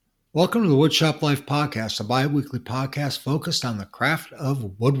Welcome to the Woodshop Life Podcast, a bi-weekly podcast focused on the craft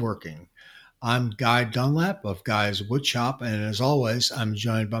of woodworking. I'm Guy Dunlap of Guy's Woodshop, and as always, I'm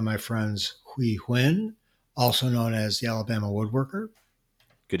joined by my friends Huy Huynh, also known as the Alabama Woodworker.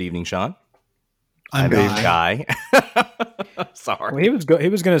 Good evening, Sean. I'm Guy. Sorry. Well, he was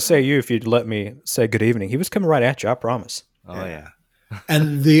going to say you if you'd let me say good evening. He was coming right at you, I promise. Oh, yeah.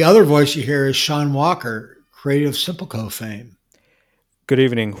 And the other voice you hear is Sean Walker, creative Simpleco fame. Good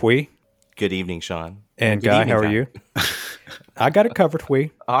evening, Huy. Good evening, Sean. And good Guy, evening, how are you? I got it covered,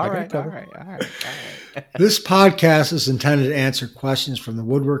 Huy. All right. This podcast is intended to answer questions from the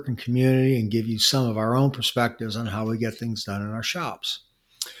woodworking community and give you some of our own perspectives on how we get things done in our shops.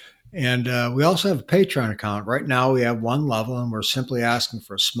 And we also have a Patreon account. Right now we have one level, and we're simply asking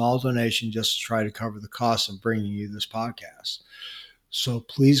for a small donation just to try to cover the cost of bringing you this podcast. So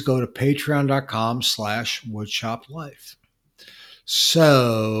please go to patreon.com/woodshoplife.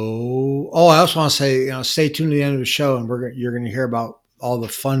 So, I also want to say, stay tuned to the end of the show, and you're going to hear about all the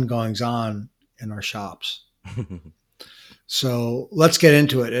fun goings on in our shops. So let's get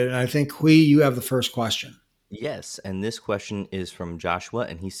into it. And I think, Huy, you have the first question. Yes, and this question is from Joshua,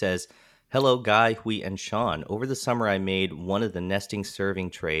 and he says, "Hello, Guy, Huy, and Sean. Over the summer, I made one of the nesting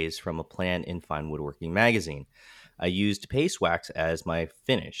serving trays from a plan in Fine Woodworking magazine. I used paste wax as my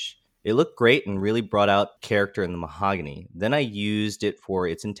finish. It looked great and really brought out character in the mahogany. Then I used it for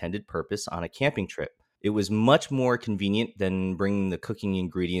its intended purpose on a camping trip. It was much more convenient than bringing the cooking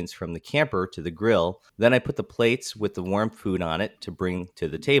ingredients from the camper to the grill. Then I put the plates with the warm food on it to bring to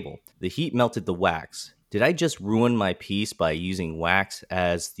the table. The heat melted the wax. Did I just ruin my piece by using wax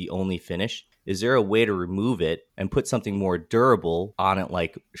as the only finish? Is there a way to remove it and put something more durable on it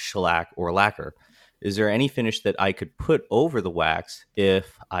like shellac or lacquer? Is there any finish that I could put over the wax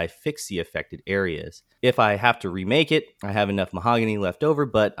if I fix the affected areas? If I have to remake it, I have enough mahogany left over,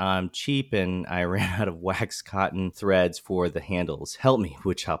 but I'm cheap and I ran out of wax cotton threads for the handles. Help me,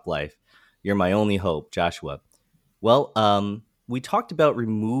 Woodshop Life. You're my only hope, Joshua." Well, we talked about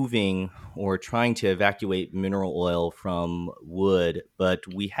removing or trying to evacuate mineral oil from wood, but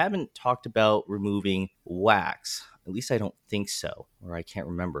we haven't talked about removing wax. At least I don't think so, or I can't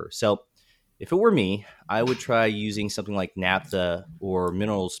remember. So if it were me, I would try using something like naphtha or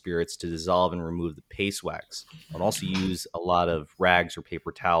mineral spirits to dissolve and remove the paste wax. I'd also use a lot of rags or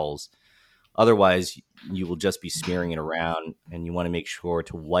paper towels. Otherwise, you will just be smearing it around, and you want to make sure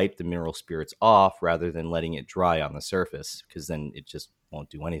to wipe the mineral spirits off rather than letting it dry on the surface, because then it just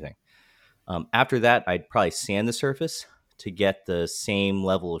won't do anything. After that, I'd probably sand the surface to get the same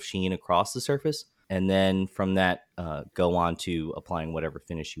level of sheen across the surface. And then from that, go on to applying whatever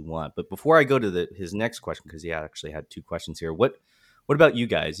finish you want. But before I go to his next question, because he actually had two questions here, what about you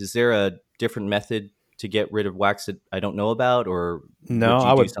guys? Is there a different method to get rid of wax that I don't know about, or No,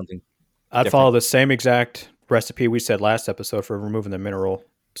 would you do something? I'd follow the same exact recipe we said last episode for removing the mineral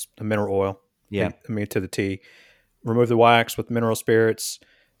oil. Yeah. I mean, to the T. Remove the wax with mineral spirits,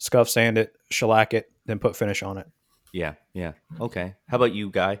 scuff sand it, shellac it, then put finish on it. Yeah. Okay. How about you,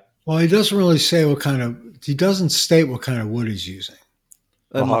 Guy? Well, he doesn't really say he doesn't state what kind of wood he's using.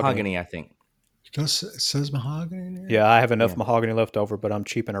 Mahogany, I think. It says mahogany in here? Yeah, I have enough mahogany left over, but I'm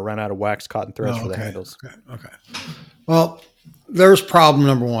cheap and I ran out of wax cotton threads for the handles. Okay. Well, there's problem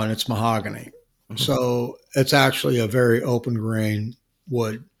number one. It's mahogany. Mm-hmm. So it's actually a very open grain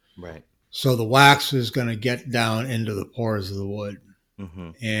wood. Right. So the wax is going to get down into the pores of the wood.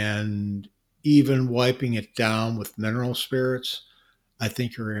 Mm-hmm. And even wiping it down with mineral spirits, I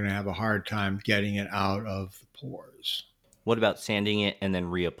think you're going to have a hard time getting it out of the pores. What about sanding it and then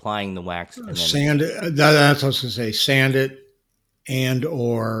reapplying the wax? And then sand it. That's what I was going to say. Sand it and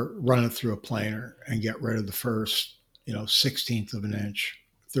or run it through a planer and get rid of the first, 16th of an inch,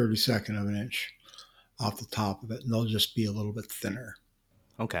 32nd of an inch off the top of it. And they'll just be a little bit thinner.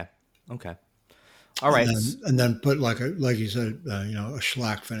 Okay. All right. And then put, like you said, a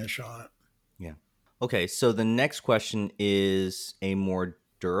shellac finish on it. Yeah. Okay. So the next question is a more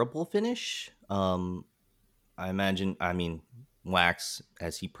durable finish. Wax,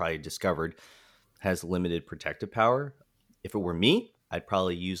 as he probably discovered, has limited protective power. If it were me, I'd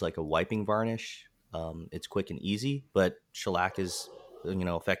probably use like a wiping varnish. It's quick and easy, but shellac is,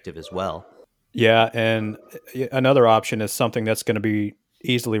 effective as well. Yeah, and another option is something that's going to be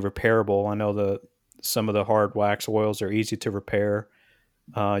easily repairable. I know some of the hard wax oils are easy to repair.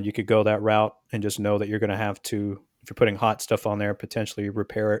 You could go that route and just know that you're going to have to, if you're putting hot stuff on there, potentially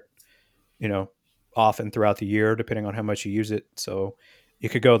repair it, often throughout the year, depending on how much you use it. So you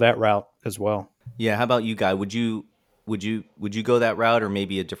could go that route as well. Yeah. How about you, Guy? Would you go that route or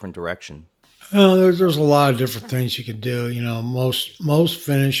maybe a different direction? There's a lot of different things you can do. Most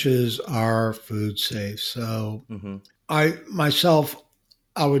finishes are food safe. So Mm-hmm.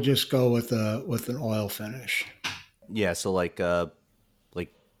 I would just go with an oil finish. Yeah, so like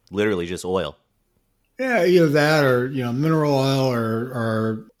literally just oil. Yeah, either that or mineral oil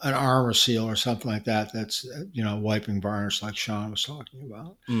or an Armor Seal or something like that. That's wiping varnish like Sean was talking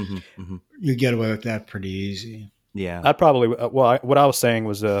about. Mm-hmm. Mm-hmm. You get away with that pretty easy. Yeah. I'd probably what I was saying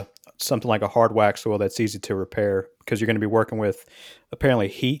was something like a hard wax oil that's easy to repair because you're going to be working with apparently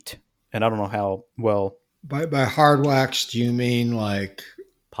heat, and I don't know how well. By hard wax, do you mean like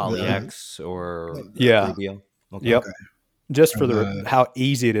Polyex or Yeah. Rubio? Okay. Yep. Okay. Just for how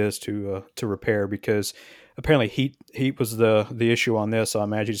easy it is to repair, because apparently heat was the issue on this. So I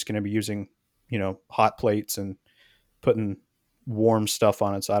imagine it's going to be using hot plates and putting warm stuff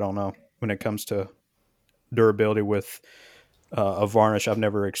on it. So I don't know when it comes to durability with a varnish. I've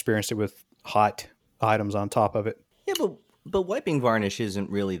never experienced it with hot items on top of it. Yeah, but wiping varnish isn't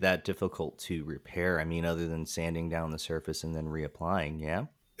really that difficult to repair. I mean, other than sanding down the surface and then reapplying. Yeah.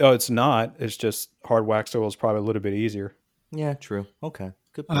 Oh, it's not. It's just hard wax oil is probably a little bit easier. Yeah. True. Okay.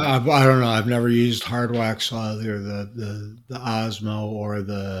 Good point. I don't know. I've never used hard wax oil, either the Osmo or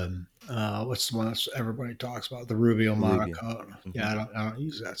the what's the one that everybody talks about, the Rubio Monocoat. Mm-hmm. Yeah, I don't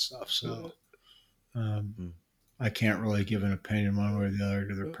use that stuff, so Mm-hmm. I can't really give an opinion one way or the other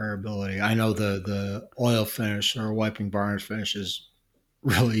to the repairability. I know the oil finish or wiping varnish finish is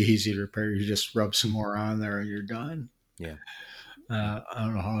really easy to repair. You just rub some more on there and you're done. Yeah. I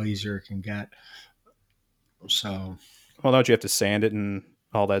don't know how easier it can get. So, well, don't you have to sand it and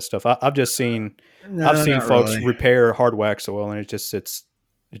all that stuff? I've just seen no, seen not folks really. repair hard wax oil, and it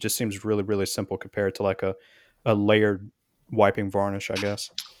just seems really really simple compared to like a layered wiping varnish, I guess.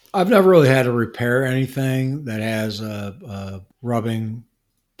 I've never really had to repair anything that has a rubbing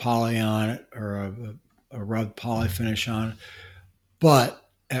poly on it or a rubbed poly finish on it. But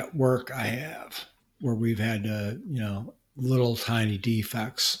at work, I have, where we've had little tiny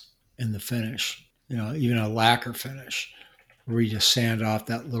defects in the finish. Even a lacquer finish, where we just sand off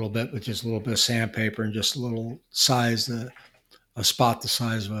that little bit with just a little bit of sandpaper and just a little a spot the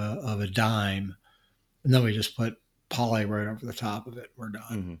size of a dime, and then we just put poly right over the top of it. We're done.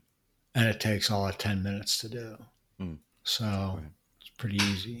 Mm-hmm. And it takes all of 10 minutes to do. Mm. So Right. it's pretty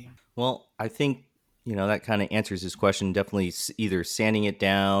easy. Well, I think that kind of answers this question. Definitely either sanding it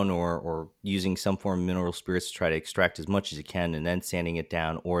down or using some form of mineral spirits to try to extract as much as you can, and then sanding it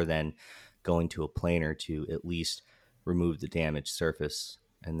down, or then going to a planer to at least remove the damaged surface.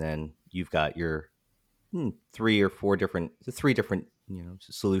 And then you've got your three different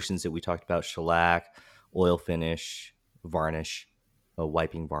solutions that we talked about: shellac, oil finish, varnish,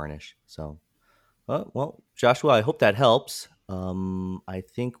 wiping varnish. So, well, Joshua, I hope that helps. I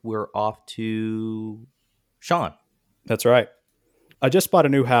think we're off to Sean. That's right. I just bought a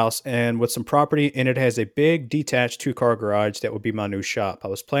new house and with some property, and it has a big detached 2-car garage that would be my new shop. I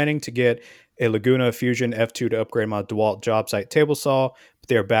was planning to get a Laguna Fusion F2 to upgrade my DeWalt job site table saw, but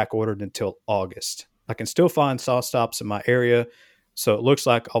they are back ordered until August. I can still find saw stops in my area, so it looks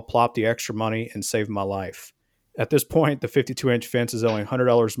like I'll plop the extra money and save my life. At this point, the 52-inch fence is only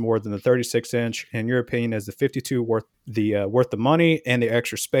 $100 more than the 36-inch. In your opinion, is the 52 worth the money and the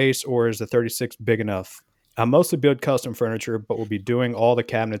extra space, or is the 36 big enough? I mostly build custom furniture, but will be doing all the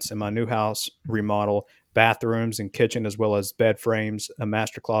cabinets in my new house remodel, bathrooms and kitchen, as well as bed frames, a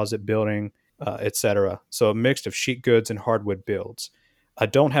master closet building, etc. So a mix of sheet goods and hardwood builds. I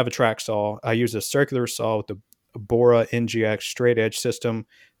don't have a track saw. I use a circular saw with the Bora NGX straight edge system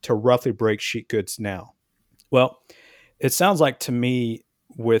to roughly break sheet goods now. Well, it sounds like to me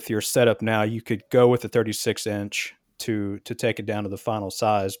with your setup now, you could go with a 36-inch to take it down to the final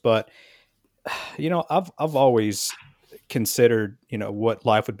size, but I've always considered, what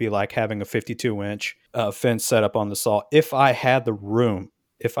life would be like having a 52-inch fence set up on the saw. If I had the room,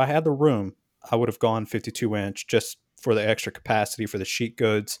 I would have gone 52-inch just for the extra capacity for the sheet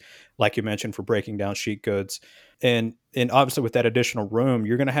goods, like you mentioned, for breaking down sheet goods. And obviously with that additional room,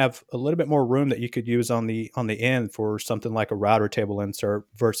 you're going to have a little bit more room that you could use on the end for something like a router table insert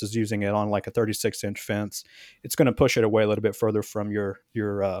versus using it on like a 36-inch fence. It's going to push it away a little bit further from your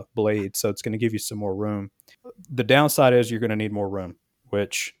blade, so it's going to give you some more room. The downside is you're going to need more room,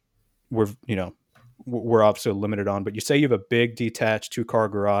 which we're obviously limited on. But you say you have a big detached 2-car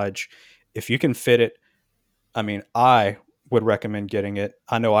garage. If you can fit it, I mean, I would recommend getting it.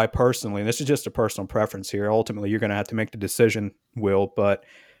 I know I personally, and this is just a personal preference here, ultimately you're going to have to make the decision, Will, but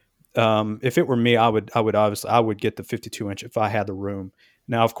If it were me, I would get the 52-inch if I had the room.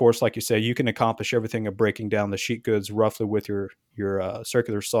 Now, of course, like you say, you can accomplish everything of breaking down the sheet goods roughly with your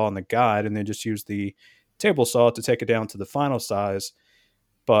circular saw in the guide, and then just use the table saw to take it down to the final size.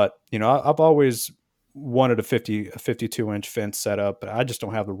 But I've always wanted a 52-inch fence set up, but I just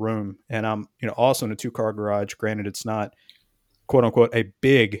don't have the room. And I'm also in a 2-car garage. Granted, it's not quote unquote a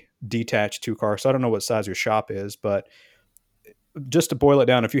big detached 2-car, so I don't know what size your shop is, but just to boil it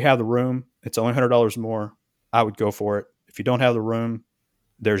down, if you have the room, it's only $100 more. I would go for it. If you don't have the room,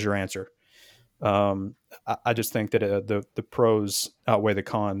 there's your answer. I just think that the pros outweigh the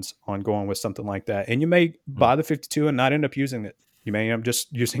cons on going with something like that. And you may buy the 52 and not end up using it. You may end up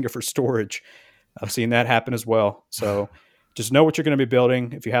just using it for storage. I've seen that happen as well. So just know what you're going to be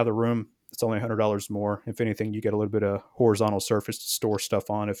building. If you have the room, it's only $100 more. If anything, you get a little bit of horizontal surface to store stuff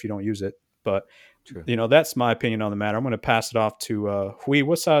on if you don't use it. But True. That's my opinion on the matter. I'm going to pass it off to Hui.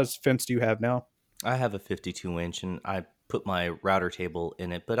 What size fence do you have now? I have a 52-inch, and I put my router table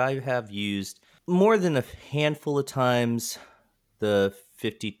in it, but I have used more than a handful of times the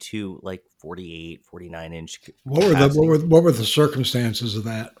 52, like 48, 49-inch. What were the circumstances of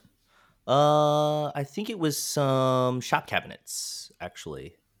that? I think it was some shop cabinets,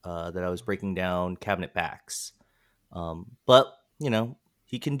 actually, that I was breaking down cabinet backs. But,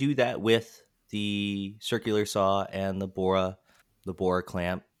 he can do that with the circular saw and the Bora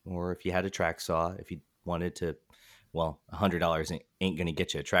clamp, or if you had a track saw, if you wanted to, well, $100 ain't going to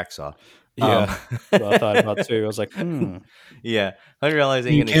get you a track saw. Yeah, I thought about too. I was like, yeah, $100 ain't going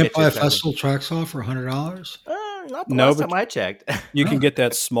to get you. You can't buy a Festool track saw for $100. Not the last time I checked. You can get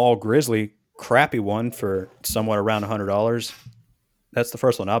that small Grizzly crappy one for somewhat around $100. That's the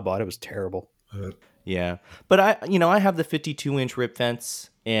first one I bought. It was terrible. Yeah, but I have the 52-inch rip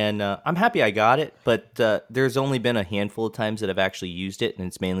fence, and I'm happy I got it. But there's only been a handful of times that I've actually used it, and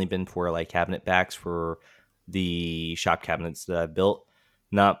it's mainly been for like cabinet backs for the shop cabinets that I've built,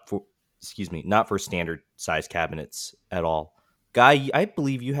 not for standard size cabinets at all. Guy, I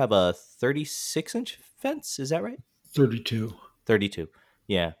believe you have a 36-inch fence. Is that right? 32. 32.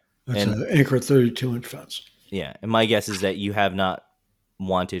 Yeah. That's an Anchor 32-inch fence. Yeah, and my guess is that you have not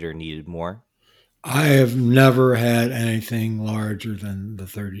wanted or needed more. I have never had anything larger than the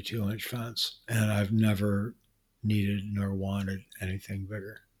 32-inch fence, and I've never needed nor wanted anything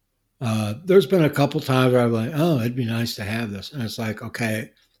bigger. There's been a couple times where I'm like, oh, it'd be nice to have this. And it's like, okay,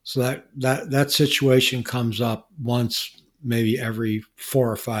 so that situation comes up once, maybe every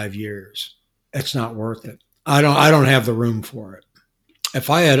 4 or 5 years. It's not worth it. I don't have the room for it. If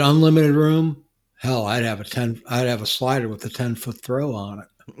I had unlimited room, hell, I'd have a slider with a 10-foot throw on it.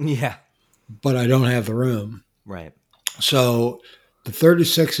 Yeah. But I don't have the room. Right. So the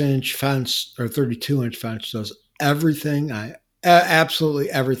 36-inch fence or 32-inch fence does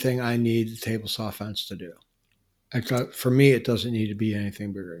absolutely everything I need the table saw fence to do. For me, it doesn't need to be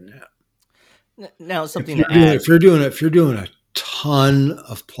anything bigger than that. Now, something if you're doing a ton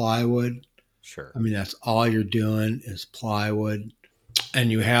of plywood, sure. I mean, that's all you're doing is plywood, and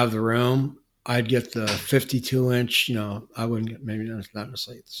you have the room. I'd get the 52-inch, I wouldn't get, maybe not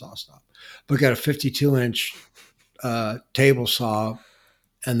necessarily the saw stop, but get a 52-inch table saw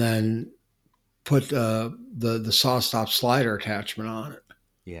and then put the saw stop slider attachment on it.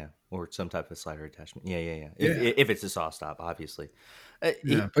 Yeah, or some type of slider attachment. Yeah. If it's a saw stop, obviously.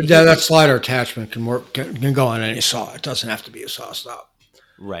 But that slider attachment can go on any saw. It doesn't have to be a saw stop.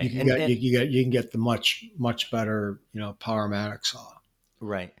 Right. You can get the much better, Powermatic saw.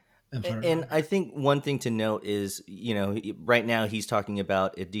 Right. And I think one thing to note is, right now he's talking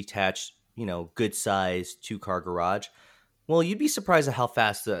about a detached, good size 2-car garage. Well, you'd be surprised at how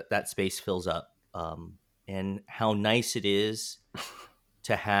fast that space fills up, and how nice it is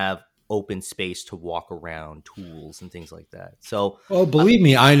to have open space to walk around, tools and things like that. So, well, believe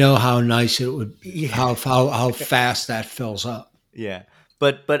me, I know how nice it would be, how fast that fills up. Yeah.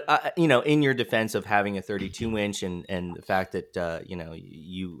 But in your defense of having a 32-inch and the fact that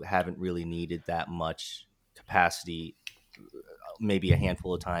you haven't really needed that much capacity, maybe a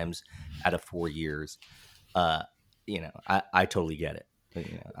handful of times out of 4 years, I totally get it.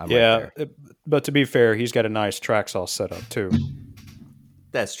 Yeah, right, but to be fair, he's got a nice track saw set up too.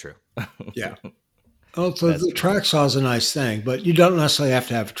 That's true. Yeah. Oh, so the track saw is a nice thing, but you don't necessarily have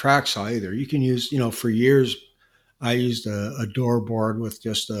to have a track saw either. You can use, for years, I used a door board with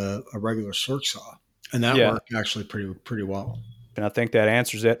just a regular circ saw, and that worked actually pretty well. And I think that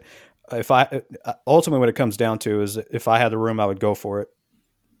answers it. Ultimately, what it comes down to is if I had the room, I would go for it.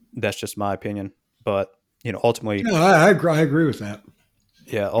 That's just my opinion. But ultimately, no, I agree with that.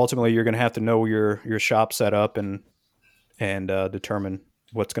 Yeah, ultimately, you're going to have to know your shop set up and determine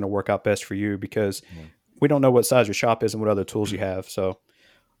what's going to work out best for you, because we don't know what size your shop is and what other tools you have. So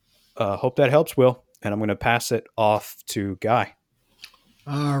hope that helps, Will. And I'm going to pass it off to Guy.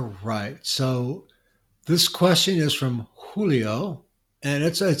 All right. So this question is from Julio, and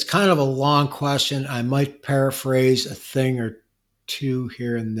it's kind of a long question. I might paraphrase a thing or two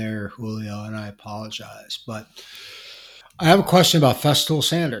here and there, Julio, and I apologize. But I have a question about Festool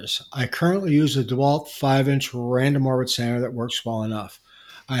sanders. I currently use a DeWalt 5-inch random orbit sander that works well enough.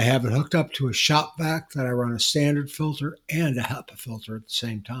 I have it hooked up to a shop vac that I run a standard filter and a HEPA filter at the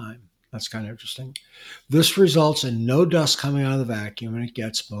same time. That's kind of interesting. This results in no dust coming out of the vacuum, and it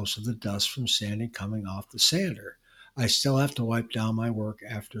gets most of the dust from sanding coming off the sander. I still have to wipe down my work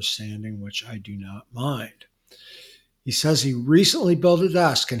after sanding, which I do not mind. He says he recently built a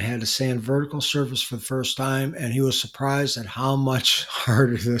desk and had to sand vertical surface for the first time, and he was surprised at how much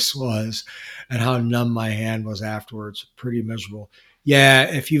harder this was and how numb my hand was afterwards. Pretty miserable. Yeah,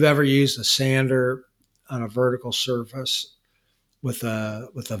 if you've ever used a sander on a vertical surface with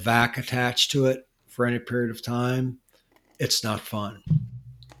a vac attached to it for any period of time, it's not fun.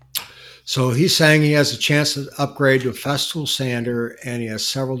 So he's saying he has a chance to upgrade to a Festool sander, and he has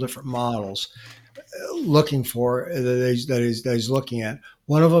several different models looking for that he's looking at.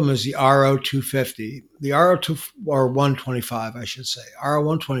 One of them is the RO250, the RO2 or 125, I should say,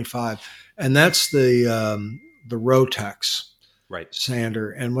 RO125, and that's the Rotex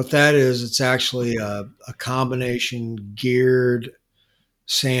sander. And what that is, it's actually a combination geared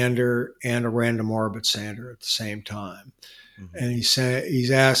sander and a random orbit sander at the same time. Mm-hmm. And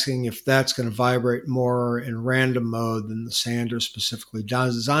he's asking if that's going to vibrate more in random mode than the sander specifically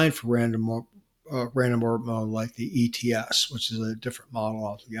designed for random orbit mode, like the ETS, which is a different model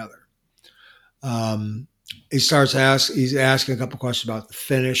altogether. He's asking a couple questions about the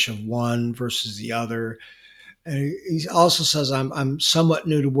finish of one versus the other. And he also says, I'm somewhat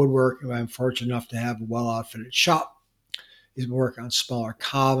new to woodworking. I'm fortunate enough to have a well-outfitted shop. He's been working on smaller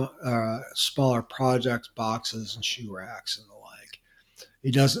projects, boxes, and shoe racks and the like.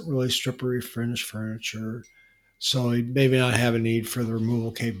 He doesn't really strip or refinish furniture, so he maybe not have a need for the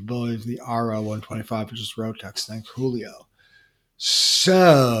removal capabilities of the RO125, which is Rotex. Thanks, Julio.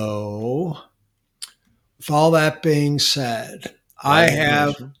 So, with all that being said, I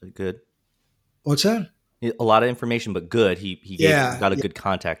have... Good. What's that? A lot of information, but good. He got a good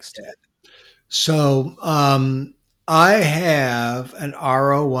context. Yeah. So I have an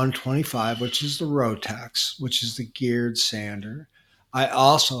RO125, which is the Rotex, which is the geared sander. I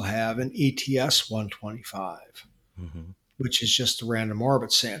also have an ETS 125, which is just the random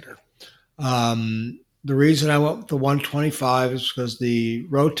orbit sander. The reason I went with the 125 is because the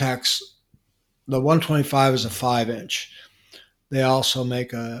Rotex, the 125 is a 5-inch. They also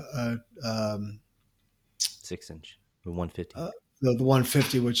make a 6-inch, the 150. The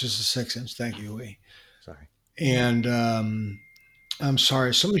 150, which is a 6-inch. Thank you, Lee. Sorry. And I'm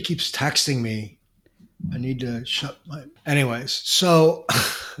sorry, somebody keeps texting me. I need to shut my. Anyways, so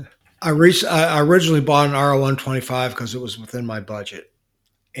I originally bought an RO125 because it was within my budget,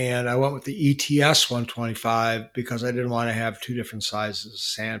 and I went with the ETS 125 because I didn't want to have two different sizes of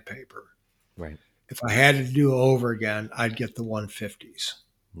sandpaper. Right. If I had to do it over again, I'd get the 150s.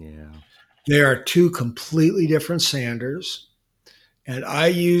 Yeah. There are two completely different sanders, and I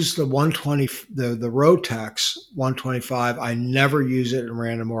use the 120, the Rotex 125. I never use it in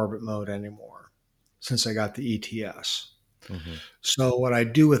random orbit mode anymore since I got the ETS. Mm-hmm. So what I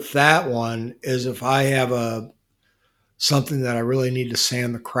do with that one is if I have something that I really need to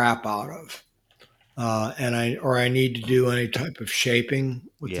sand the crap out of, and I need to do any type of shaping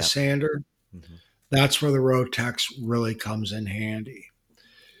with the sander, that's where the Rotex really comes in handy.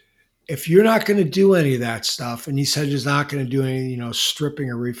 If you're not going to do any of that stuff, and he said he's not going to do any, stripping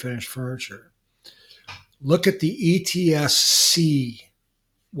or refinish furniture, look at the ETS-C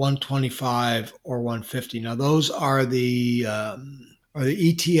 125 or 150. Now, those are the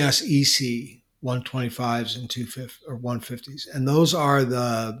ETS-EC 125s and 250 or 150s, and those are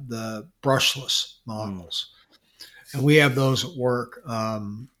the brushless models. And we have those at work.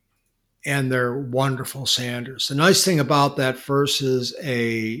 And they're wonderful sanders. The nice thing about that versus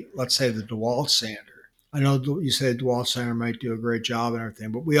let's say the DeWalt sander. I know you said DeWalt sander might do a great job and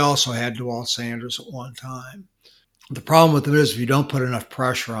everything, but we also had DeWalt sanders at one time. The problem with them is if you don't put enough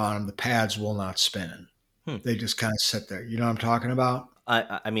pressure on them, the pads will not spin. They just kind of sit there. You know what I'm talking about?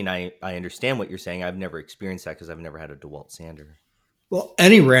 I mean, I understand what you're saying. I've never experienced that because I've never had a DeWalt sander. Well,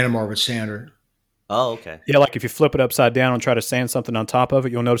 any random orbit sander. Oh, okay. Yeah, like if you flip it upside down and try to sand something on top of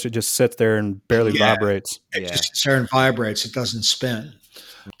it, you'll notice it just sits there and barely vibrates. It just sits there and vibrates. It doesn't spin.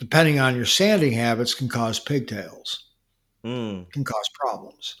 Depending on your sanding habits, can cause pigtails. can cause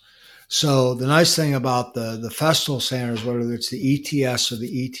problems. So the nice thing about the Festool sanders, whether it's the ETS or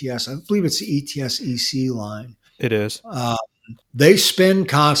the ETS, I believe it's the ETS EC line. It is. They spin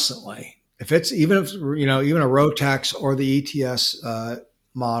constantly. If even a Rotex or the ETS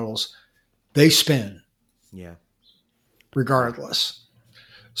models, they spin. Yeah. Regardless.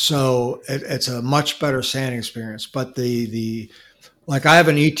 So it's a much better sanding experience. But like I have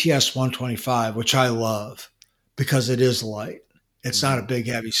an ETS 125, which I love because it is light. It's not a big,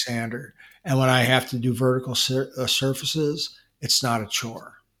 heavy sander. And when I have to do vertical surfaces, it's not a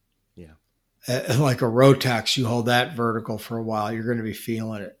chore. Yeah. Like a Rotex, you hold that vertical for a while, you're going to be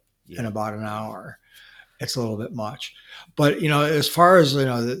feeling it in about an hour. It's a little bit much. But, as far as,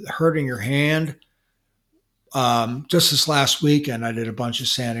 hurting your hand, just this last weekend, I did a bunch of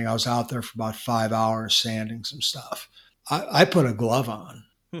sanding. I was out there for about 5 hours sanding some stuff. I put a glove on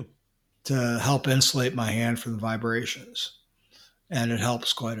to help insulate my hand from the vibrations, and it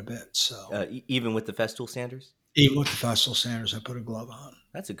helps quite a bit. So even with the Festool sanders? Even with the Festool sanders, I put a glove on.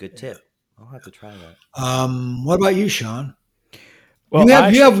 That's a good tip. I'll have to try that. What about you, Sean? Well,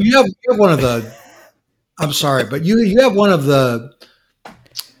 you have one of the. I'm sorry, but you have one of the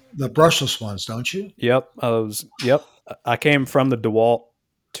brushless ones, don't you? Yep. I came from the DeWalt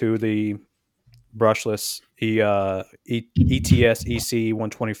to the brushless ETS EC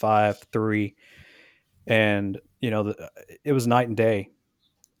 125-3, and it was night and day.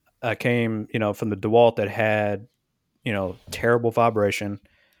 I came from the DeWalt that had terrible vibration.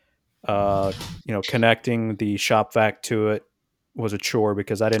 Connecting the shop vac to it was a chore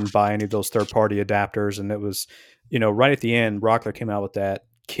because I didn't buy any of those third-party adapters, and it was right at the end Rockler came out with that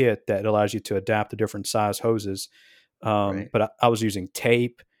kit that allows you to adapt the different size hoses, but I was using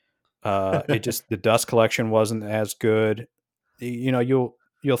tape. The dust collection wasn't as good. You'll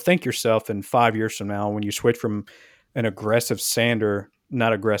think yourself in 5 years from now when you switch from an aggressive sander,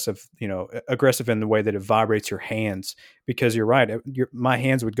 not aggressive, aggressive in the way that it vibrates your hands, because you're right. My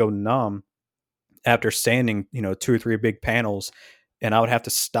hands would go numb after sanding, 2 or 3 big panels, and I would have to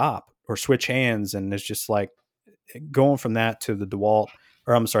stop or switch hands. And it's just like going from that to the DeWalt,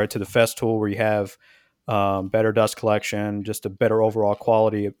 to the Festool, where you have better dust collection, just a better overall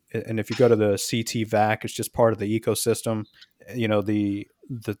quality. And if you go to the CT vac, it's just part of the ecosystem. The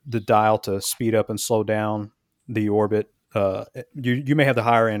dial to speed up and slow down the orbit. You may have the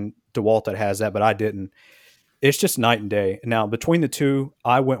higher end DeWalt that has that, but I didn't. It's just night and day. Now between the two,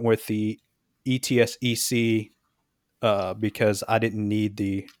 I went with the ETS EC because I didn't need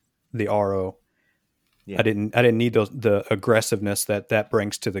the RO. Yeah. I didn't need the aggressiveness that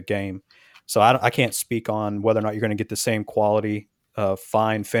brings to the game. So I can't speak on whether or not you're going to get the same quality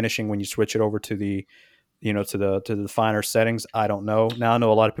fine finishing when you switch it over to the to the finer settings. I don't know. Now I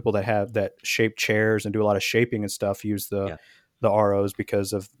know a lot of people that shape chairs and do a lot of shaping and stuff use the ROs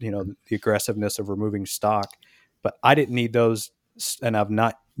because of the aggressiveness of removing stock. But I didn't need those, and I've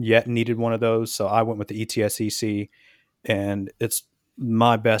not yet needed one of those. So I went with the ETS EC, and it's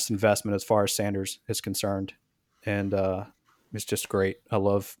my best investment as far as sanders is concerned. And it's just great.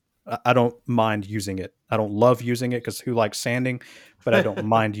 I don't mind using it. I don't love using it because who likes sanding, but I don't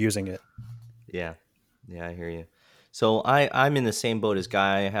mind using it. Yeah, I hear you. So I'm in the same boat as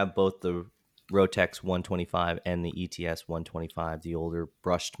Guy. I have both the Rotex 125 and the ETS 125, the older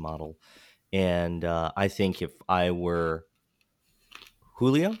brushed model. And I think if I were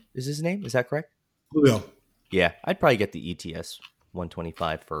Julio, is his name? Is that correct? Julio. Yeah, I'd probably get the ETS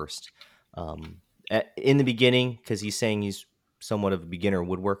 125 first. In the beginning, because he's saying he's somewhat of a beginner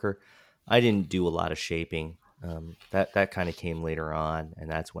woodworker, I didn't do a lot of shaping. That kind of came later on,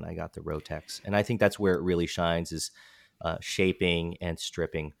 and that's when I got the Rotex. And I think that's where it really shines is shaping and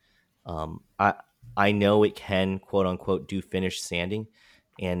stripping. I know it can, quote unquote, do finish sanding,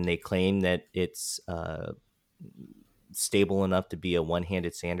 and they claim that it's stable enough to be a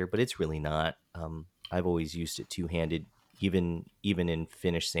one-handed sander, but it's really not. I've always used it two-handed, even in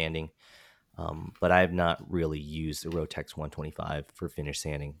finish sanding. But I have not really used the Rotex 125 for finish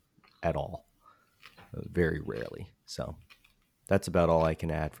sanding at all. Very rarely. So that's about all I can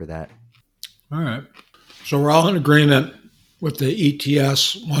add for that. All right. So we're all in agreement with the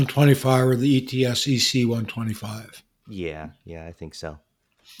ETS 125 or the ETS EC 125. Yeah, I think so.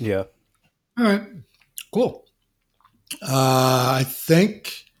 Yeah. All right. Cool. I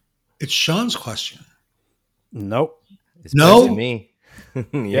think it's Sean's question. Nope. It's back to me.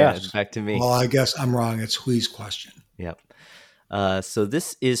 Yeah, it's back to me. Well, I guess I'm wrong. It's Hui's question. Yep. So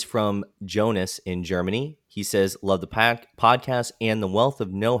this is from Jonas in Germany. He says, love the podcast and the wealth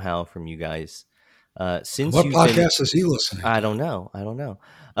of know-how from you guys. Since What you've podcast is he listening I to? don't know.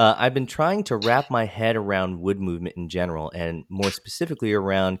 I've been trying to wrap my head around wood movement in general, and more specifically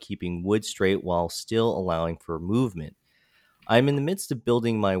around keeping wood straight while still allowing for movement. I'm in the midst of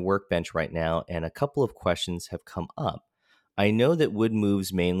building my workbench right now, and a couple of questions have come up. I know that wood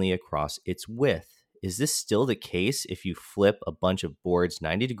moves mainly across its width. Is this still the case if you flip a bunch of boards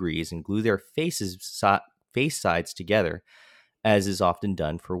 90 degrees and glue their face sides together, as is often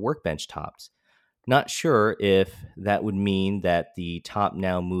done for workbench tops? Not sure if that would mean that the top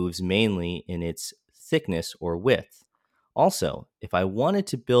now moves mainly in its thickness or width. Also, if I wanted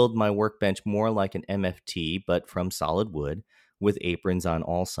to build my workbench more like an MFT but from solid wood, with aprons on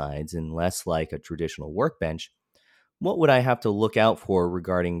all sides and less like a traditional workbench, what would I have to look out for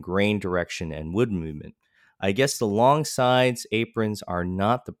regarding grain direction and wood movement? I guess the long sides aprons are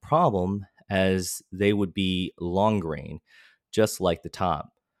not the problem, as they would be long grain, just like the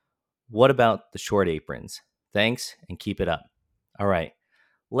top. What about the short aprons? Thanks and keep it up. All right,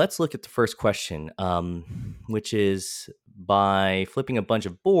 let's look at the first question, which is by flipping a bunch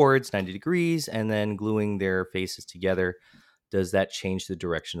of boards 90 degrees and then gluing their faces together, does that change the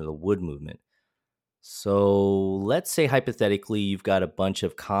direction of the wood movement? So let's say hypothetically you've got a bunch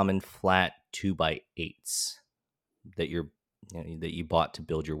of common flat 2x8s that that you bought to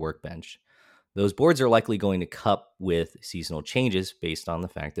build your workbench. Those boards are likely going to cup with seasonal changes based on the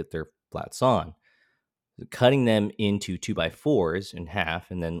fact that they're flat sawn. Cutting them into 2x4s in half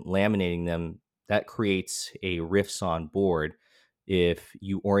and then laminating them, that creates a rift sawn board if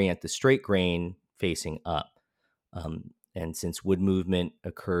you orient the straight grain facing up. And since wood movement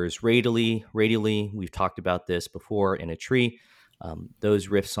occurs radially, we've talked about this before in a tree, those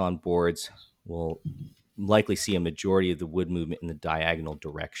rift sawn boards will likely see a majority of the wood movement in the diagonal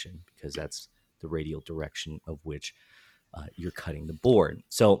direction, because that's the radial direction of which you're cutting the board.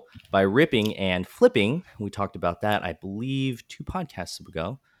 So by ripping and flipping, we talked about that, I believe, 2 podcasts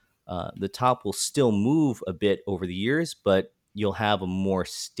ago, the top will still move a bit over the years, but you'll have a more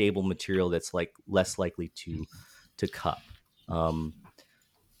stable material that's like less likely to cup.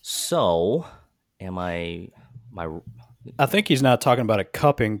 So am I think he's not talking about a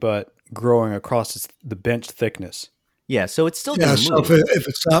cupping, but growing across the bench thickness. Yeah, so it's still Yeah, going to so move. if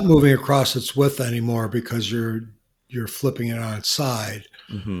it's not moving across its width anymore because you're flipping it on its side,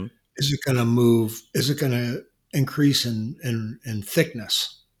 Mm-hmm. is it going to move? Is it going to increase in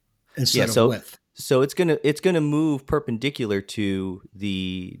thickness instead of width? So it's gonna move perpendicular to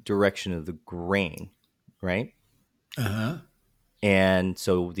the direction of the grain, right? Uh-huh. And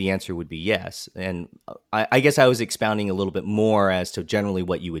so the answer would be yes. And I guess I was expounding a little bit more as to generally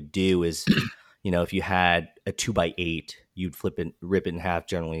what you would do is, if you had a 2x8, you'd rip it in half,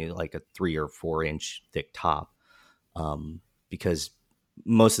 generally like a 3 or 4 inch thick top, because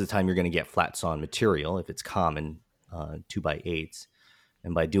most of the time you're going to get flat sawn material if it's common 2x8s,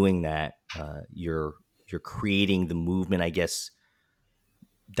 and by doing that, you're creating the movement, I guess,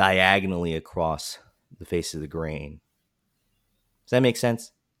 diagonally across the face of the grain. Does that make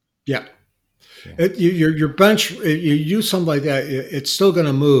sense? Yeah. Your bench, you use something like that, it's still going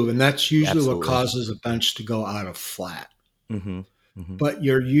to move, and that's usually what causes a bench to go out of flat. Mm-hmm. Mm-hmm. But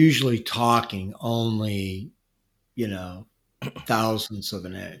you're usually talking only, thousandths of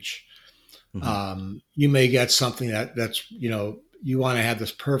an inch. Mm-hmm. You may get something that's you want to have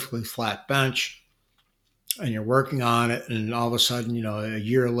this perfectly flat bench, and you're working on it, and all of a sudden, a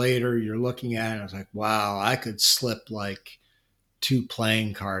year later, you're looking at it, and it's like, wow, I could slip like 2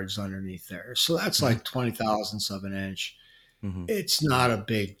 playing cards underneath there. So that's like 20 thousandths of an inch. Mm-hmm. It's not a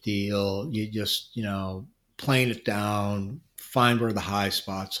big deal. You just, plane it down, find where the high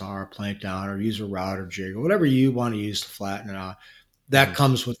spots are, plane it down, or use a router jig, or whatever you want to use to flatten it out. That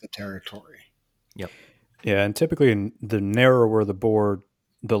comes with the territory. Yep. Yeah, and typically the narrower the board,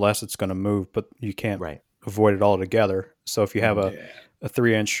 the less it's going to move, but you can't avoid it altogether. So if you have a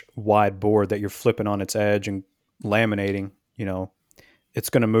 3-inch wide board that you're flipping on its edge and laminating, it's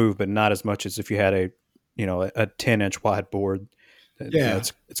going to move, but not as much as if you had a 10-inch wide board. Yeah.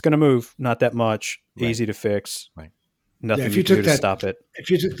 It's going to move, not that much, easy to fix. Right. Nothing you can do to stop it.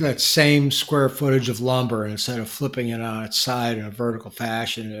 If you took that same square footage of lumber and instead of flipping it on its side in a vertical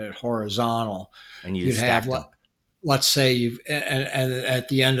fashion and horizontal, and you'd have, let's say and at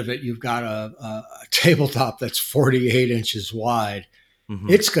the end of it, you've got a tabletop that's 48 inches wide. Mm-hmm.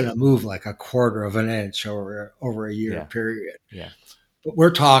 It's going to move like a quarter of an inch over a year period. Yeah. But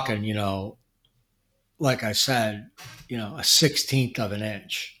we're talking, like I said, a 16th of an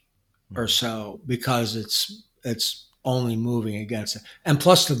inch or so, because it's only moving against it. And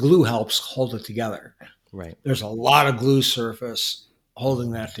plus the glue helps hold it together. Right. There's a lot of glue surface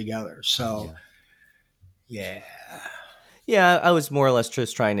holding that together. So Yeah. Yeah, I was more or less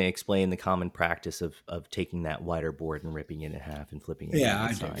just trying to explain the common practice of taking that wider board and ripping it in half and flipping it Yeah, on I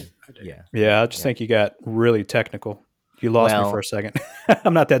its dig side. it. I dig Yeah, Yeah, I just think you got really technical. You lost me for Well, a second.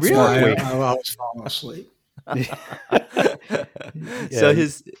 I'm not that it. smart, really? Lee. I was falling asleep. So Yeah,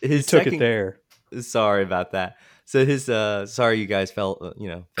 his you took it second. there. Sorry about that. So his sorry you guys fell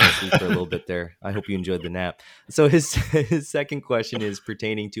fell asleep for a little bit there. I hope you enjoyed the nap. So his his second question is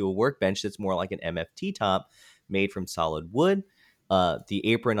pertaining to a workbench that's more like an MFT top made from solid wood. The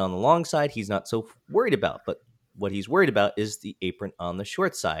apron on the long side he's not so worried about, but what he's worried about is the apron on the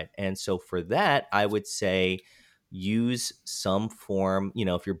short side. And so for that, I would say use some form.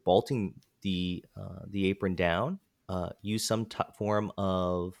 If you're bolting the apron down, use some form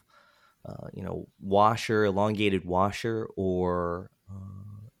of washer, elongated washer, or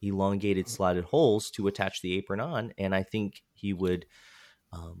elongated slotted holes to attach the apron on. And I think he would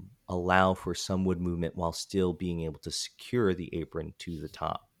allow for some wood movement while still being able to secure the apron to the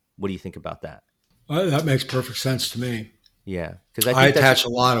top. What do you think about that? Well, that makes perfect sense to me. Yeah, because I I think that's. attach a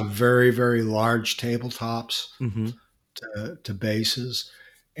lot of very, very large tabletops Mhm, to bases.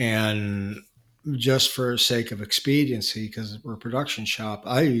 And just for sake of expediency, because we're a production shop,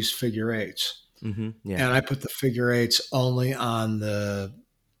 I use figure eights. yeah, And I put the figure eights only on the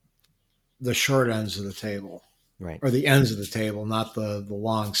short ends of the table, right. or the ends of the table, not the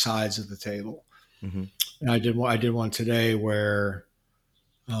long sides of the table. Hmm. And I did one today where,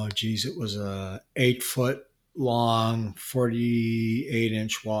 oh geez, it was a 8 foot long, 48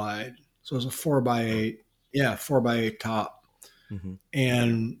 inch wide. So it was a 4x8, yeah, 4x8 top, Hmm.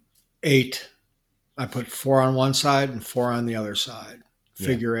 and eight. I put four on one side and four on the other side, Yeah.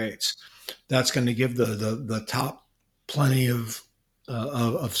 figure eights. That's going to give the top plenty of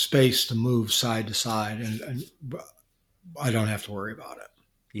space to move side to side, and I don't have to worry about it.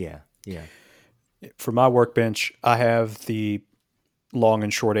 Yeah, yeah. For my workbench, I have the long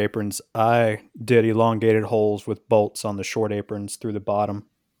and short aprons. I did elongated holes with bolts on the short aprons through the bottom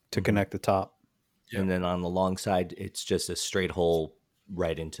to Mhm. connect the top. And then on the long side, it's just a straight hole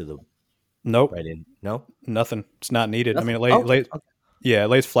right into the Nope, right in. No, nothing. It's not needed. I mean, nothing. Okay. Okay. yeah, it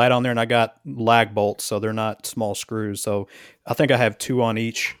lays flat on there, and I got lag bolts, so they're not small screws. So I think I have two on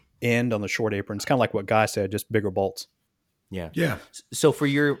each end on the short apron. It's kind of like what Guy said, just bigger bolts. Yeah. Yeah, So for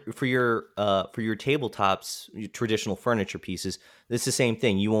your tabletops, your traditional furniture pieces, it's the same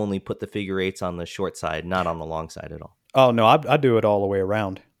thing. You only put the figure eights on the short side, not on the long side at all. Oh no, I do it all the way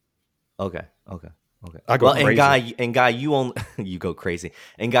around. Okay. Okay. Okay. I go Well, crazy. and guy, you only you go crazy,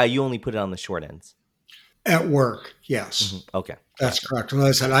 and guy, you only put it on the short ends. at work, yes, Okay. that's Gotcha. correct. As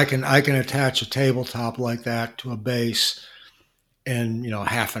I said, I can attach a tabletop like that to a base in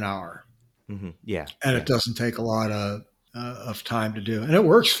half an hour, Yeah. and Yeah. it doesn't take a lot of time to do, and it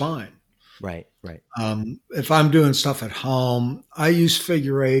works fine. Right. Right. If I'm doing stuff at home, I use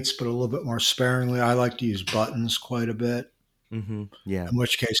figure eights, but a little bit more sparingly. I like to use buttons quite a bit, Yeah. in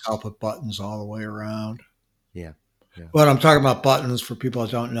which case I'll put buttons all the way around. Yeah. Yeah. But I'm talking about buttons for people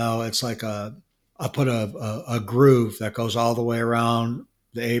that don't know. It's like I put a groove that goes all the way around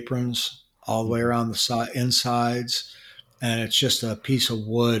the aprons, all the way Mhm. around the insides, and it's just a piece of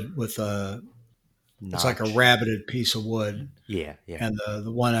wood it's like a Notch. rabbeted piece of wood, Yeah. Yeah. and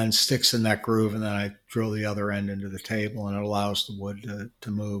the one end sticks in that groove, and then I drill the other end into the table, and it allows the wood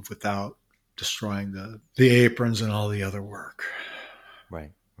to move without destroying the aprons and all the other work.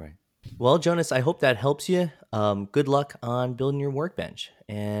 Right. Right. Well, Jonas, I hope that helps you. Good luck on building your workbench.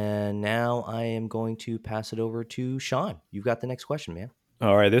 And now I am going to pass it over to Sean. You've got the next question, man.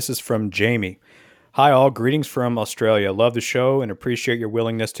 All right, this is from Jamie. Hi, all. Greetings from Australia. Love the show and appreciate your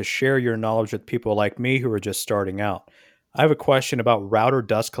willingness to share your knowledge with people like me who are just starting out. I have a question about router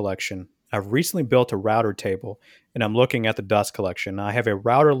dust collection. I've recently built a router table and I'm looking at the dust collection. I have a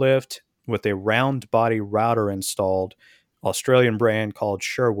router lift with a round body router installed, Australian brand called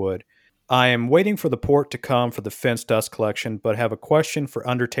Sherwood. I am waiting for the port to come for the fence dust collection, but have a question for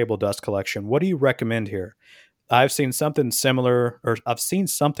under table dust collection. What do you recommend here? I've seen something similar, or I've seen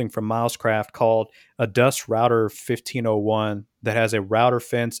something from Milescraft called a Dust Router 1501 that has a router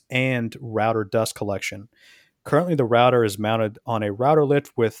fence and router dust collection. Currently, the router is mounted on a router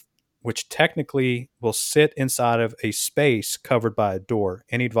lift which technically will sit inside of a space covered by a door.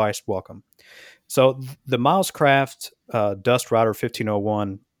 Any advice welcome. So the Milescraft Dust Router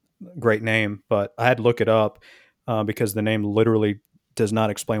 1501, great name, but I had to look it up because the name literally does not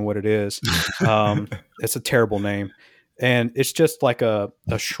explain what it is. It's a terrible name, and it's just like a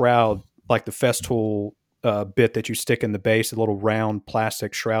shroud, like the Festool bit that you stick in the base, a little round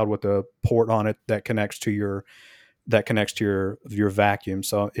plastic shroud with a port on it that connects to your that connects to your vacuum.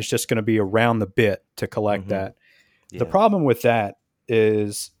 So it's just going to be around the bit to collect that. Yeah. The problem with that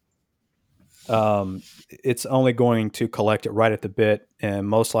is it's only going to collect it right at the bit, and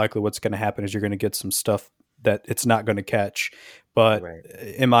most likely what's going to happen is you're going to get some stuff that it's not going to catch. But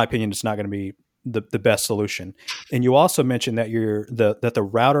in my opinion, it's not going to be the best solution. And you also mentioned that that the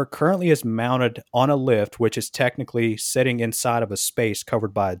router currently is mounted on a lift, which is technically sitting inside of a space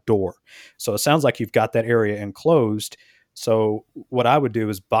covered by a door. So it sounds like you've got that area enclosed. So what I would do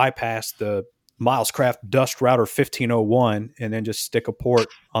is bypass the Milescraft Dust Router 1501 and then just stick a port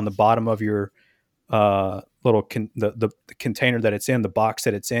on the bottom of your the container that it's in, the box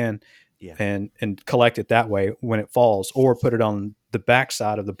that it's in, and collect it that way when it falls, or put it on the back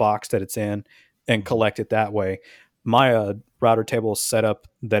side of the box that it's in and collect it that way. My router table is set up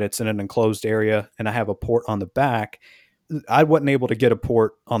that it's in an enclosed area, and I have a port on the back. I wasn't able to get a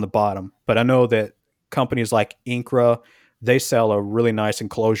port on the bottom, but I know that companies like Incra, they sell a really nice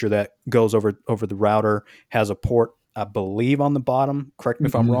enclosure that goes over the router, has a port, I believe, on the bottom. Correct me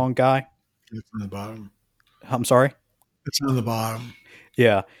if I'm wrong, Guy. It's on the bottom. I'm sorry? It's on the bottom.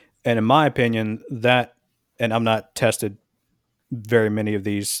 Yeah. And in my opinion, that, and I'm not tested very many of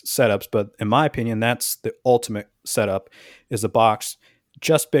these setups, but in my opinion, that's the ultimate setup, is a box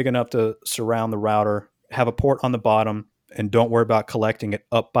just big enough to surround the router, have a port on the bottom, and don't worry about collecting it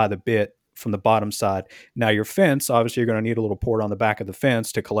up by the bit from the bottom side. Now your fence, obviously you're going to need a little port on the back of the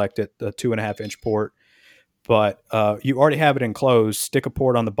fence to collect it, the 2.5-inch port. But you already have it enclosed. Stick a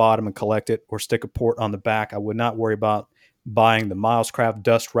port on the bottom and collect it, or stick a port on the back. I would not worry about buying the Milescraft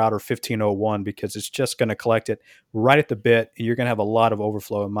Dust Router 1501 because it's just going to collect it right at the bit. You're going to have a lot of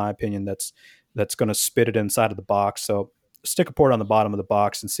overflow, in my opinion, that's going to spit it inside of the box. So stick a port on the bottom of the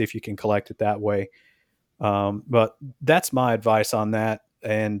box and see if you can collect it that way. But that's my advice on that.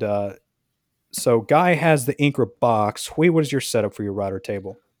 And so Guy has the Incra box. What is your setup for your router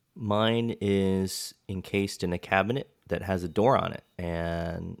table? Mine is encased in a cabinet that has a door on it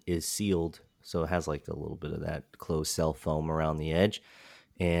and is sealed. So it has like a little bit of that closed cell foam around the edge.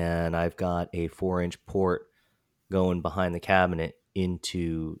 And I've got a 4-inch port going behind the cabinet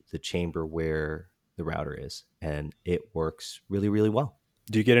into the chamber where the router is. And it works really, really well.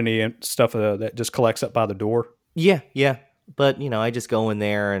 Do you get any stuff that just collects up by the door? Yeah. But, I just go in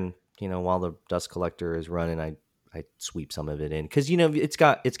there and, while the dust collector is running, I sweep some of it in because it's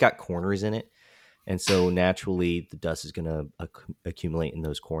got corners in it, and so naturally the dust is going to accumulate in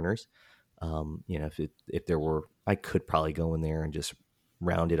those corners. If there were, I could probably go in there and just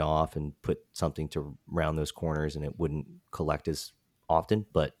round it off and put something to round those corners, and it wouldn't collect as often.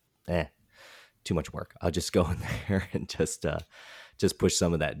 But too much work. I'll just go in there and just push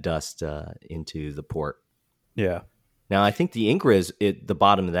some of that dust into the port. Yeah. Now I think the Incra the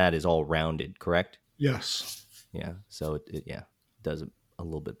bottom of that is all rounded, correct? Yes. Yeah, so it does a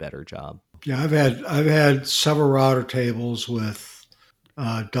little bit better job. Yeah, I've had several router tables with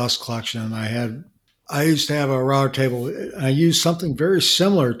dust collection. I used to have a router table. I used something very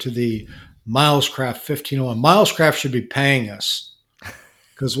similar to the Milescraft 1501. Milescraft should be paying us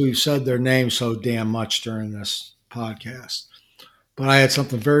because we've said their name so damn much during this podcast. But I had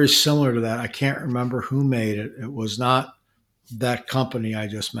something very similar to that. I can't remember who made it. It was not that company I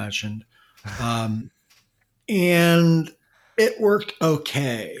just mentioned. And it worked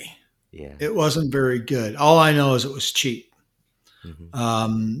okay. Yeah. It wasn't very good. All I know is it was cheap.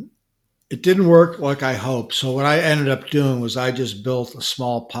 Mm-hmm. It didn't work like I hoped. So what I ended up doing was I just built a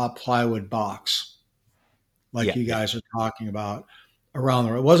small pop plywood box, like you guys are talking about, around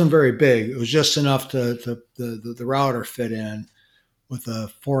there. It wasn't very big. It was just enough to the router fit in with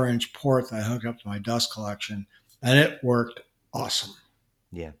a 4-inch port that I hooked up to my dust collection, and it worked awesome.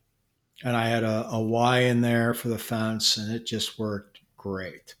 Yeah. And I had a Y in there for the fence, and it just worked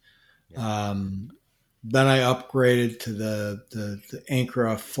great. Yeah. Then I upgraded to the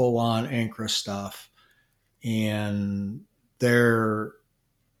Incra, full-on Incra stuff, and their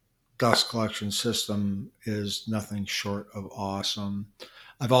dust collection system is nothing short of awesome.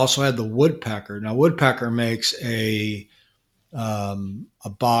 I've also had the Woodpecker. Now, Woodpecker makes a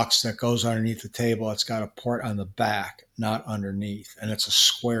box that goes underneath the table. It's got a port on the back, not underneath, and it's a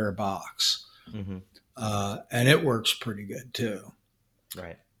square box. Mm-hmm. And it works pretty good too.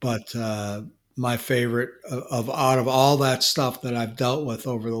 Right. But my favorite out of all that stuff that I've dealt with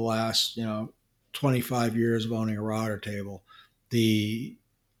over the last 25 years of owning a router table, the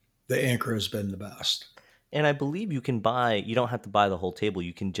Incra has been the best. And I believe you don't have to buy the whole table.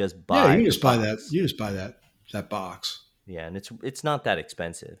 You can just buy. Yeah, you just buy that. You just buy that box. Yeah, and it's not that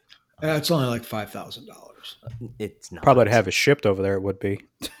expensive. It's only like $5,000. It's not. Probably to have it shipped over there, it would be.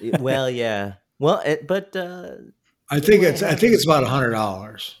 Well, yeah. Well, but I think it's about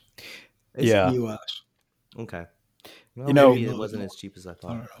 $100. Yeah. US. Okay. Well, You know, maybe it wasn't as cheap as I I thought.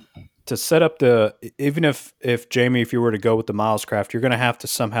 don't know. to set up even if Jamie, if you were to go with the Milescraft, you're going to have to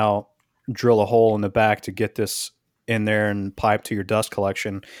somehow drill a hole in the back to get this in there and pipe to your dust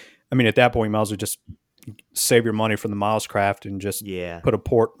collection. I mean, at that point, you might as well just save your money from the Milescraft and just Yeah. put a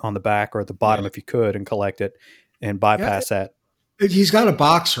port on the back or at the bottom if you could and collect it and bypass that. He's got a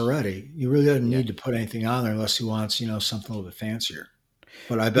box already. You really doesn't Yeah. need to put anything on there unless he wants, something a little bit fancier.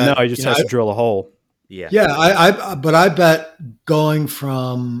 But I bet No, he just has to drill a hole. Yeah. Yeah, but I bet going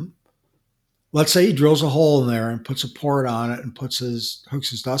from, let's say he drills a hole in there and puts a port on it and hooks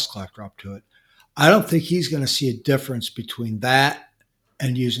his dust collector up to it. I don't think he's going to see a difference between that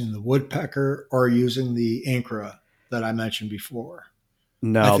and using the woodpecker or using the Incra that I mentioned before.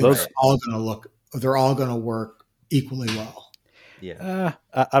 No, they're all going to work equally well. Yeah.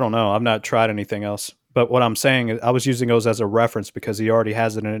 I don't know. I've not tried anything else. But what I'm saying is I was using those as a reference because he already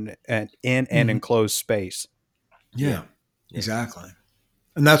has it in an enclosed space. Yeah, exactly.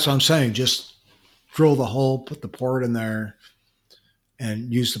 And that's what I'm saying. Just drill the hole, put the port in there,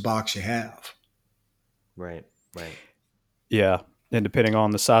 and use the box you have. Right. Yeah. And depending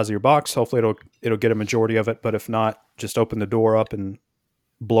on the size of your box, hopefully it'll get a majority of it. But if not, just open the door up and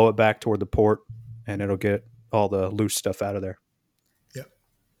blow it back toward the port and it'll get all the loose stuff out of there.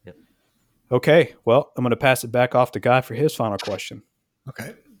 Yep. Okay. Well, I'm going to pass it back off to Guy for his final question.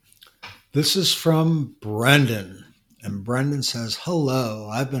 Okay. This is from Brendan. And Brendan says, hello,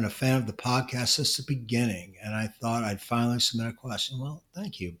 I've been a fan of the podcast since the beginning, and I thought I'd finally submit a question. Well,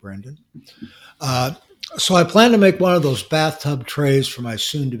 thank you, Brendan. So I plan to make one of those bathtub trays for my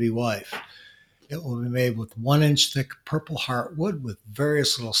soon-to-be wife. It will be made with 1-inch thick purple heart wood with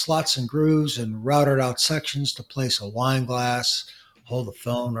various little slots and grooves and routed out sections to place a wine glass, hold a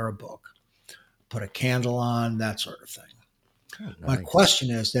phone or a book, put a candle on, that sort of thing. Oh, nice. My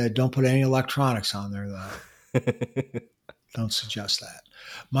question is that don't put any electronics on there, though. Don't suggest that.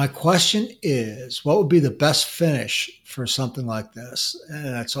 My question is, what would be the best finish for something like this? And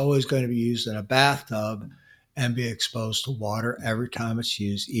that's always going to be used in a bathtub and be exposed to water every time it's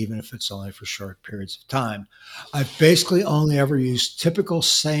used, even if it's only for short periods of time. I've basically only ever used typical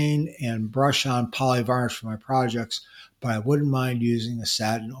stain and brush-on poly varnish for my projects, but I wouldn't mind using a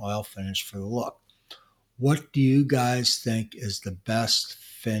satin oil finish for the look. What do you guys think is the best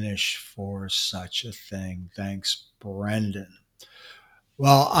finish for such a thing? Thanks, Brendan.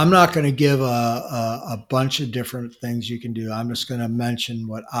 Well, I'm not going to give a bunch of different things you can do. I'm just going to mention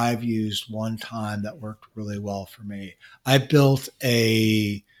what I've used one time that worked really well for me. I built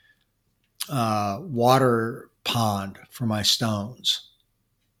a water pond for my stones,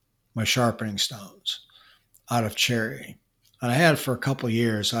 my sharpening stones, out of cherry. And I had it for a couple of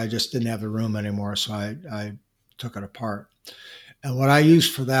years. I just didn't have the room anymore, so I took it apart. And what I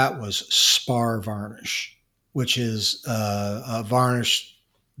used for that was spar varnish, which is a varnish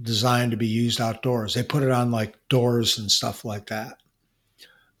designed to be used outdoors. They put it on like doors and stuff like that.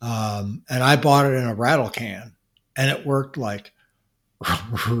 And I bought it in a rattle can, and it worked like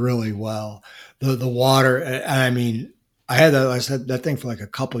really well. The water, and I mean, I had that thing for like a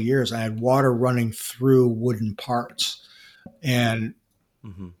couple of years. I had water running through wooden parts. And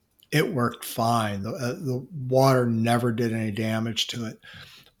it worked fine. The water never did any damage to it.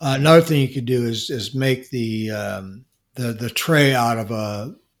 Another thing you could do is make the tray out of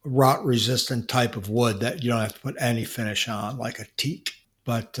a rot-resistant type of wood that you don't have to put any finish on, like a teak.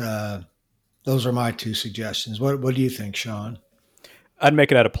 But those are my two suggestions. What do you think, Sean? I'd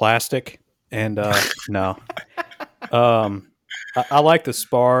make it out of plastic. And no, I like the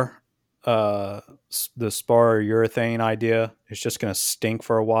spar. The spar urethane idea. It's just going to stink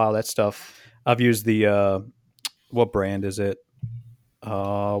for a while. That stuff. I've used the what brand is it?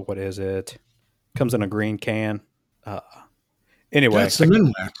 What is it? Comes in a green can. Anyway, That's the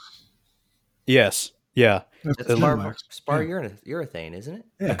Minwax. Yes, yeah. That's spar urethane, isn't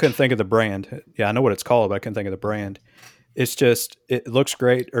it? I couldn't think of the brand. Yeah, I know what it's called, but I couldn't think of the brand. It's just it looks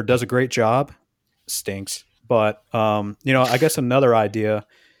great or does a great job. Stinks, but I guess another idea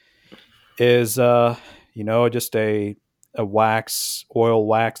is just a oil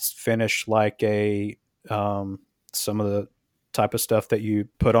wax finish, like a some of the type of stuff that you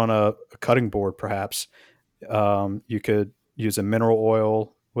put on a cutting board. Perhaps you could use a mineral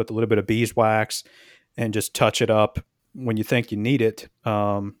oil with a little bit of beeswax and just touch it up when you think you need it.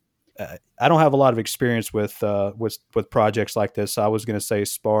 I don't have a lot of experience with projects like this. I was going to say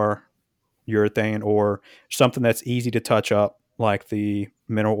spar urethane or something that's easy to touch up, like the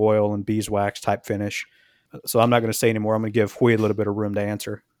mineral oil and beeswax type finish. So I'm not going to say anymore. I'm going to give Hui a little bit of room to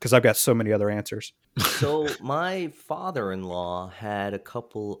answer because I've got so many other answers. So my father-in-law had a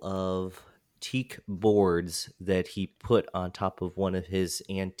couple of teak boards that he put on top of one of his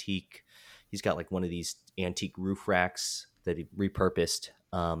antique. He's got like one of these antique roof racks that he repurposed,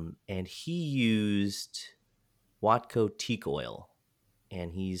 and he used Watco teak oil,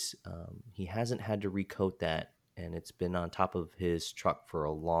 and he hasn't had to recoat that, and it's been on top of his truck for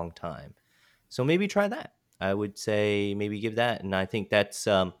a long time. So maybe try that. I would say maybe give that, and I think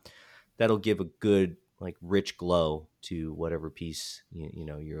that'll give a good like rich glow to whatever piece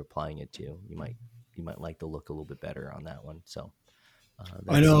you're applying it to. You might like the look a little bit better on that one. So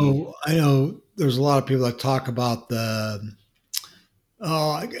I know. There's a lot of people that talk about the.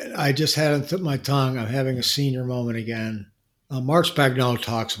 Oh, I just had it tip my tongue. I'm having a senior moment again. Mark Spagnuolo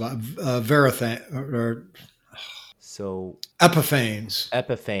talks about Verithan or so Epiphanes.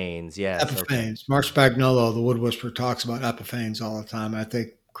 Yes. Epiphanes. Okay. Mark Spagnuolo, the wood whisperer, talks about Epiphanes all the time. I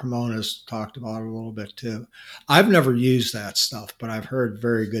think Cremona's talked about it a little bit too. I've never used that stuff, but I've heard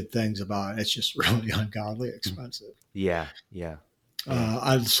very good things about it. It's just really ungodly expensive. Yeah.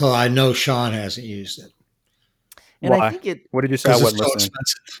 So I know Sean hasn't used it. And I think What did you say? I wasn't listening.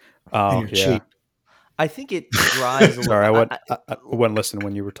 Expensive. Oh, yeah. Cheap. I think it dries a little. Sorry, I wasn't listening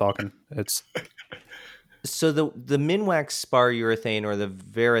when you were talking. It's so the Minwax spar urethane or the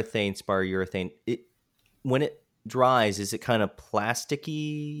Varathane spar urethane. When it dries, is it kind of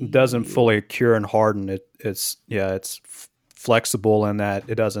plasticky? It doesn't fully cure and harden. It's flexible in that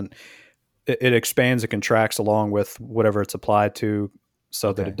it doesn't. It expands and contracts along with whatever it's applied to,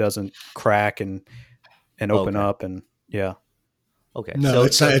 so that it doesn't crack and open up and yeah. Okay. No,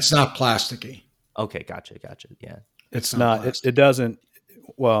 it's not plasticky. Okay, gotcha. Yeah. It's not. It doesn't.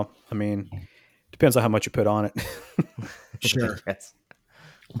 Well, I mean, depends on how much you put on it. Sure. Yes.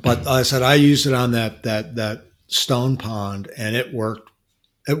 But like I said, I used it on that stone pond, and it worked.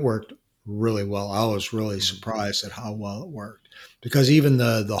 It worked really well. I was really surprised at how well it worked, because even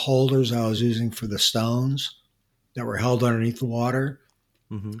the holders I was using for the stones that were held underneath the water,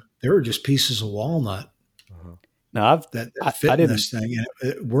 they were just pieces of walnut. Now that fit in this thing, and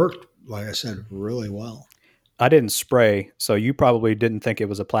it worked, like I said, really well. I didn't spray, so you probably didn't think it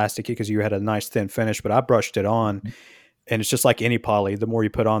was a plasticky because you had a nice thin finish, but I brushed it on, and it's just like any poly. The more you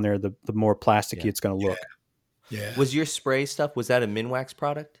put on there, the more plasticky it's going to look. Yeah. Was your spray stuff, was that a Minwax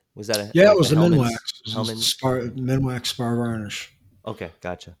product? Was that it was a Minwax. Minwax spar varnish. Okay,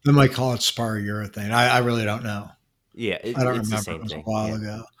 gotcha. They might call it spar urethane. I really don't know. Yeah, I don't it's remember. the same it was thing. A while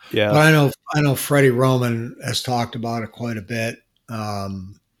ago. Yeah, but I know Freddie Roman has talked about it quite a bit,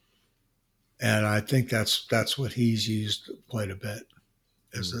 and I think that's what he's used quite a bit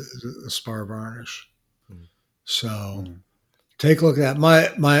is the spar varnish. So take a look at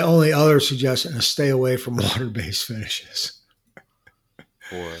that. My only other suggestion is stay away from water-based finishes.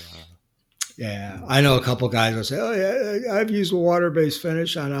 Yeah, I know a couple of guys will say, "Oh yeah, I've used a water-based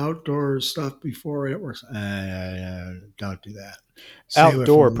finish on outdoor stuff before, and it works." Don't do that.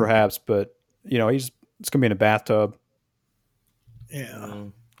 Outdoor, perhaps, but it's gonna be in a bathtub. Yeah,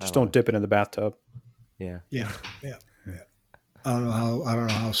 just don't dip it in the bathtub. Yeah. I don't know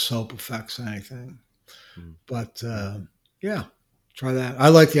how soap affects anything, but try that. I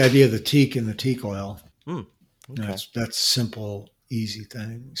like the idea of the teak and the teak oil. Okay. That's simple, easy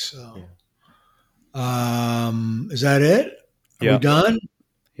thing. So. Yeah. Is that it? Are we done?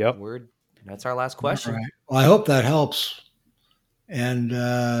 Yep. That's our last question. All right. Well, I hope that helps. And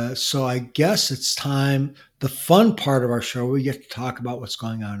so I guess it's time. The fun part of our show, we get to talk about what's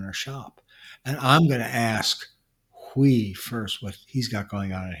going on in our shop. And I'm going to ask Hui first what he's got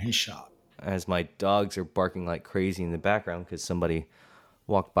going on in his shop. As my dogs are barking like crazy in the background because somebody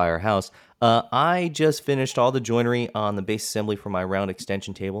walked by our house. I just finished all the joinery on the base assembly for my round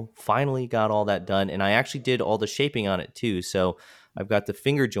extension table. Finally got all that done, and I actually did all the shaping on it too. So I've got the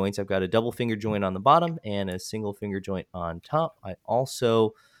finger joints. I've got a double finger joint on the bottom and a single finger joint on top. I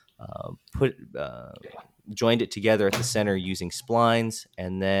also joined it together at the center using splines,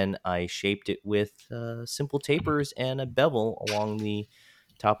 and then I shaped it with simple tapers and a bevel along the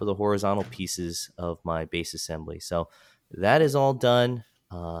top of the horizontal pieces of my base assembly. So that is all done.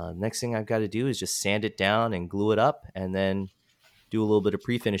 Next thing I've got to do is just sand it down and glue it up, and then do a little bit of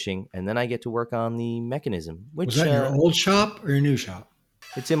pre-finishing, and then I get to work on the mechanism. Was that your old shop or your new shop?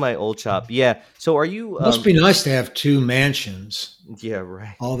 It's in my old shop. Yeah. So are you? It must be nice to have two mansions. Yeah,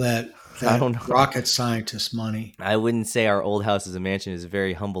 right. All that I don't know. Rocket scientist money. I wouldn't say our old house is a mansion. It's a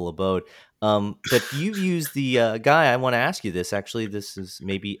very humble abode. But you've used the guy. I want to ask you this. Actually, this is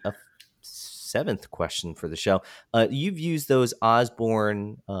maybe a seventh question for the show. You've used those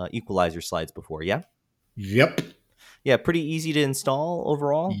Osborne equalizer slides before, yeah? Yep. Yeah, pretty easy to install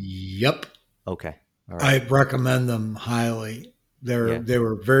overall. Yep. Okay. All I right. recommend them highly. Yeah. They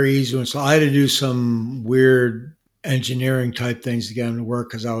were very easy to install. I had to do some weird engineering type things to get them to work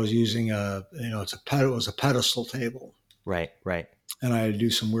because I was using it was a pedestal table, Right. Right. and I had to do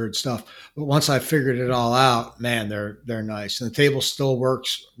some weird stuff. But once I figured it all out, man, they're nice, and the table still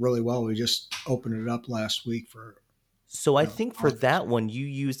works really well. We just opened it up last week for. So I You know, think for that one, you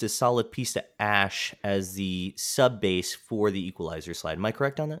used a solid piece of ash as the sub base for the equalizer slide. Am I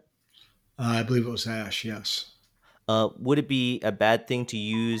correct on that? I believe it was ash. Yes. Would it be a bad thing to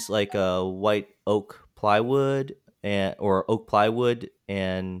use like a white oak plywood or oak plywood,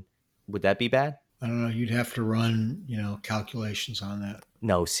 and would that be bad? I don't know. You'd have to run, calculations on that.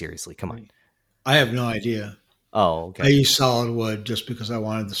 No, seriously, come on. I have no idea. Oh, I okay. use solid wood just because I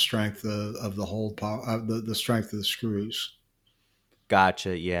wanted the strength of the whole power, the strength of the screws.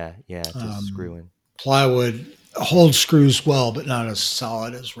 Gotcha. Yeah, to screw Um, in. Plywood holds screws well, but not as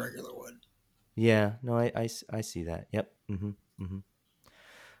solid as regular wood. Yeah, no, I see that. Yep.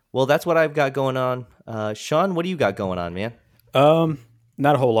 Well, that's what I've got going on. Sean, what do you got going on, man?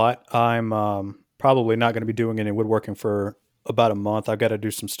 Not a whole lot. I'm probably not going to be doing any woodworking for about a month. I've got to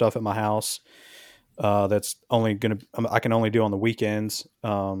do some stuff at my house. That's only going to I can only do on the weekends.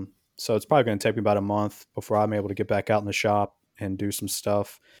 So it's probably going to take me about a month before I'm able to get back out in the shop and do some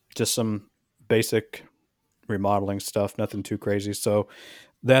stuff. Just some basic remodeling stuff, nothing too crazy. So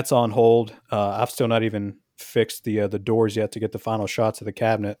that's on hold. I've still not even fixed the doors yet to get the final shots of the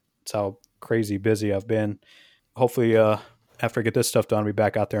cabinet. That's how crazy busy I've been. Hopefully, after I get this stuff done, I'll be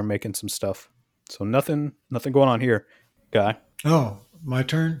back out there making some stuff. So nothing going on here, Guy. Oh, my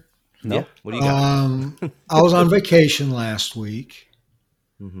turn. No. Yeah. What do you got? I was on vacation last week,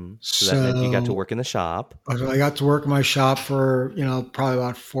 So that meant you got to so work in the shop. I got to work in my shop for probably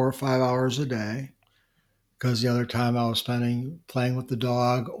about 4 or 5 hours a day. Because the other time I was spending playing with the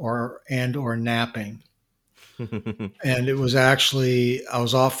dog or napping. And it was actually, I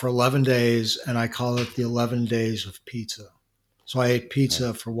was off for 11 days and I call it the 11 days of pizza. So I ate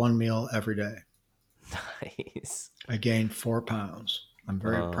pizza for one meal every day. Nice. I gained 4 pounds. I'm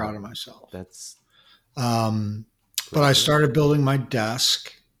very proud of myself. That's But I started building my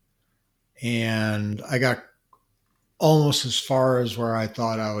desk and I got almost as far as where I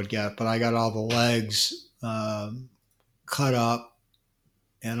thought I would get, but I got all the legs cut up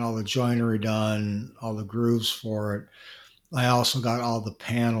and all the joinery done, all the grooves for it. I also got all the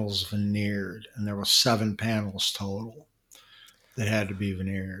panels veneered, and there were 7 panels total that had to be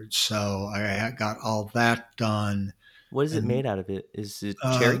veneered. So I got all that done. what is it And, made out of? Is it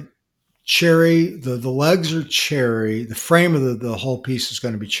cherry? Cherry. The legs are cherry. The frame of the whole piece is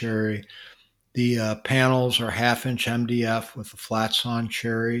going to be cherry. The panels are 1/2-inch MDF with the flats on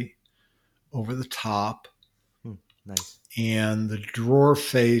cherry over the top. Nice. And the drawer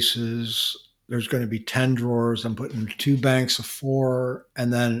faces, there's going to be 10 drawers. I'm putting 2 banks of 4,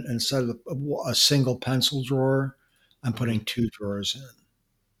 and then instead of a single pencil drawer, I'm putting 2 drawers in.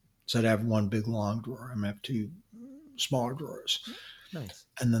 Instead of having one big long drawer, I'm going to have 2 smaller drawers. Nice.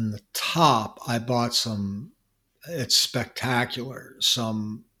 And then the top, I bought some, it's spectacular,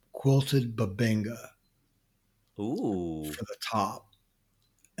 some quilted babinga Ooh. for the top.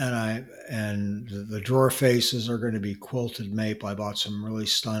 And the drawer faces are going to be quilted maple. I bought some really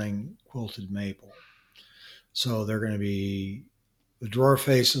stunning quilted maple. So they're going to be, the drawer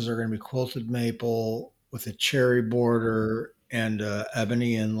faces are going to be quilted maple with a cherry border and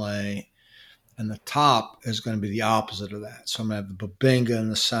ebony inlay. And the top is going to be the opposite of that. So I'm going to have the babinga in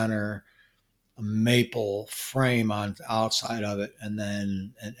the center, a maple frame on the outside of it, and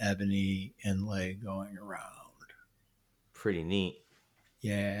then an ebony inlay going around. Pretty neat.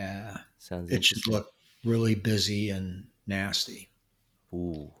 Yeah. Sounds It should interesting. look really busy and nasty.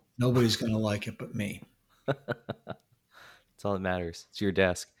 Ooh. Nobody's going to like it but me. That's all that matters. It's your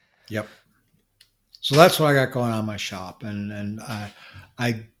desk. Yep. So that's what I got going on in my shop. And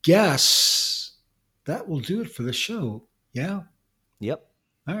I guess that will do it for the show. Yeah. Yep.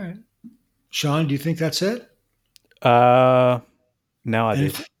 All right. Sean, do you think that's it? Now I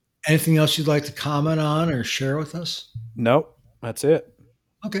do. Anything else you'd like to comment on or share with us? Nope. That's it.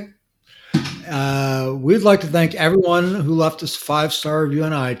 Okay. We'd like to thank everyone who left us a 5-star review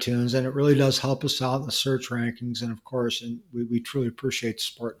on iTunes, and it really does help us out in the search rankings. And of course, we truly appreciate the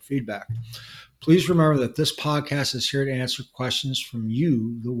support and feedback. Please remember that this podcast is here to answer questions from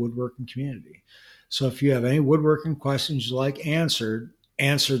you, the woodworking community. So if you have any woodworking questions you'd like answered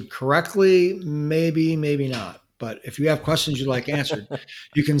correctly, maybe not. But if you have questions you'd like answered,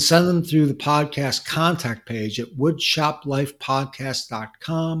 you can send them through the podcast contact page at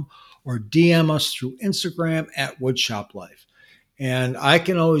woodshoplifepodcast.com or DM us through Instagram at Woodshop Life. And I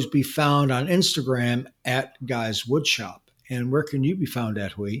can always be found on Instagram at Guys Woodshop. And where can you be found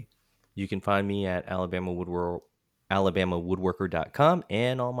at, Hui? You can find me at alabamawoodworker.com,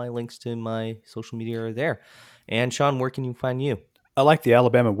 and all my links to my social media are there. And Sean, where can you find you? I like the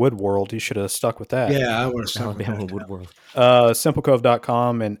Alabama Wood World. You should have stuck with that. Yeah, I would have stuck Alabama with that. Wood World.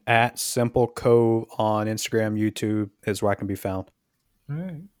 Simplecove.com and at Simplecove on Instagram, YouTube is where I can be found. All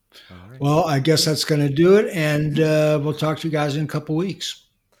right. Well, I guess that's going to do it. And we'll talk to you guys in a couple weeks.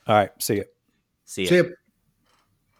 All right. See you. See ya. See you.